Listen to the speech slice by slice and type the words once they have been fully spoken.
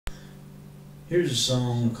Here's a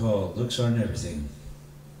song called Looks Aren't Everything.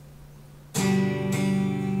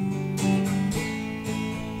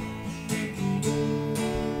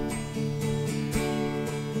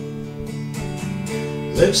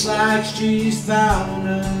 Looks like she's found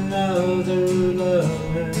another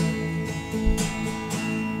lover,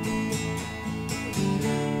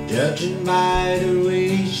 judging by the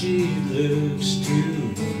way she looks tonight.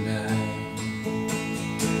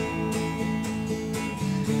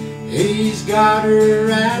 He's got her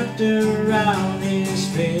wrapped around his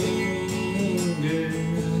finger.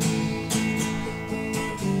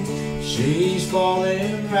 She's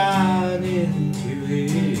falling right into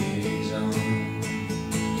his arms.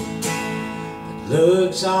 But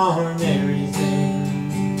looks aren't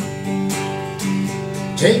everything.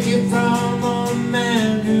 Take it from a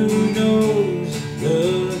man who knows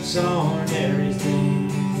looks aren't everything.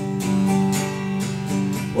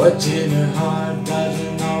 What's in her heart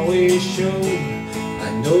doesn't always show. I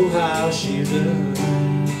know how she looks,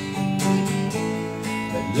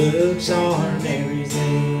 but looks aren't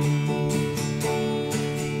everything.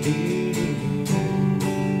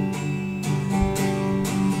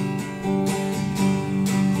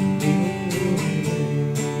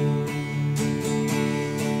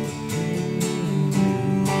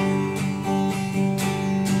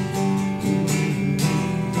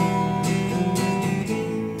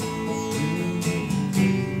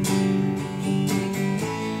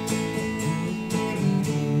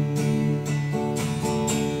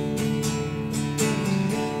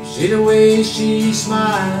 See the way she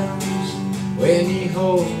smiles when he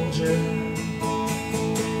holds her.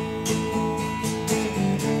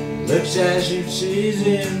 Looks as if she's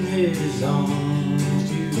in his arms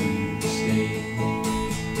to stay.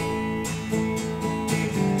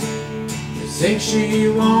 The things she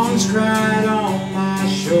once cried on my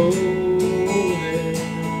shoulder,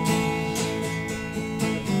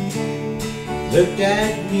 looked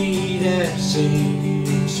at me that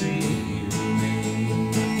same sweet.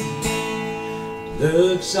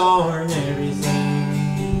 Looks aren't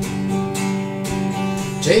everything.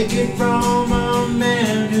 Take it from a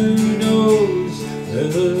man who knows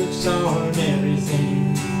looks aren't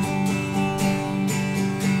everything.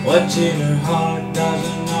 What's in her heart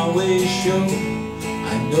doesn't always show.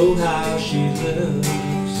 I know how she looks,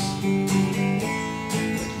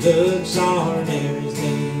 but looks aren't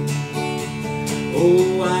everything.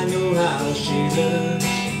 Oh, I know how she looks.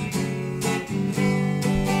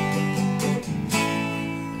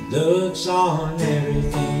 Looks aren't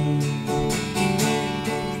everything.